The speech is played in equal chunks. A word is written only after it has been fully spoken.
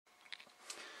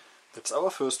It's our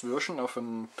first version of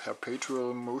a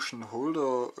perpetual motion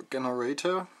holder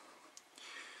generator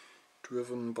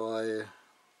driven by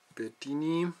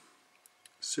Bedini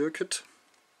circuit,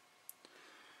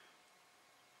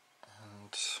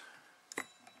 and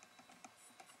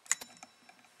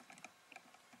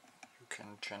you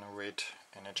can generate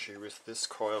energy with these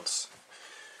coils.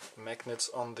 Magnets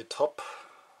on the top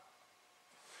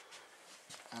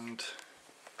and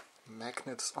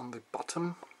magnets on the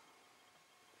bottom.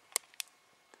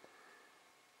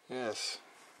 Yes,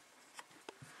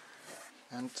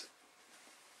 and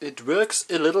it works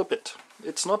a little bit.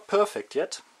 It's not perfect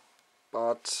yet,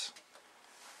 but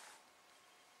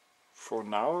for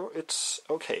now it's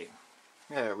okay.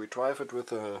 Yeah, we drive it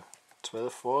with a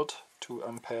 12 volt 2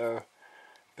 ampere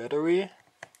battery.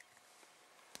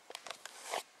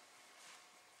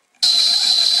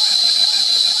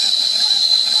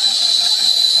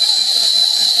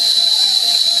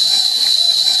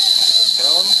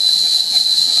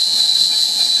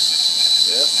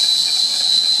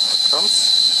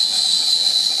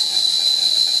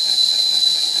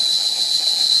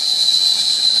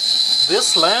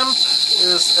 This lamp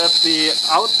is at the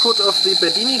output of the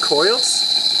Bedini coils,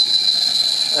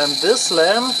 and this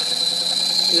lamp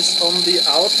is on the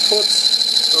output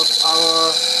of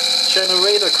our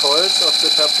generator coils of the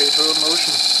Perpetual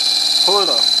motion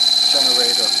holder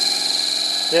generator.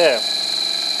 Yeah,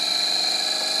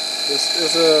 this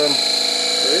is a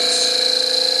bridge.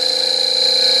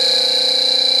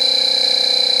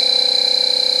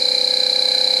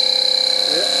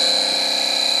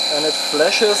 And it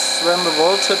flashes when the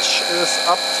voltage is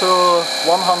up to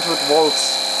 100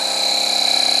 volts.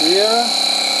 Here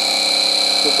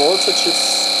the voltage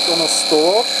is gonna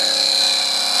store.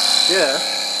 Yeah.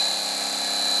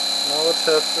 Now it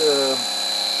has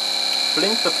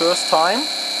blinked the first time.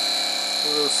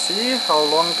 We will see how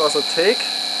long does it take.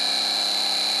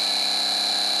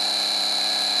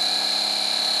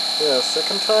 Yeah,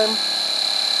 second time.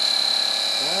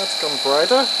 Yeah, it's gone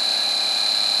brighter.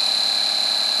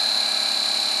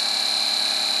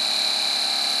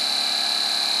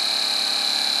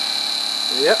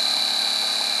 Yep.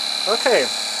 Okay.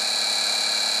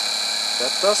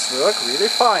 That does work really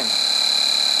fine.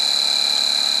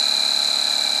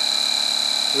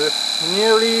 With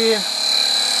nearly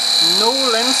no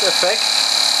lens effect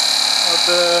of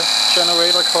the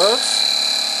generator coils.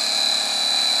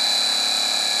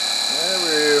 Yeah,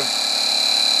 we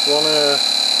wanna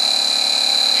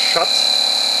shut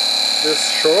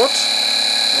this short.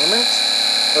 Moment.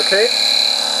 Okay.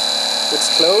 It's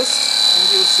closed,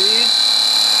 and you see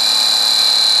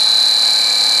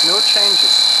no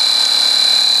changes.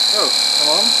 Oh, come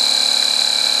on.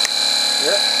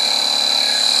 Yeah.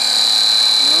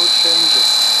 No changes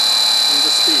in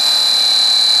the speed.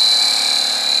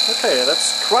 Okay,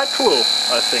 that's quite cool,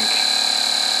 I think.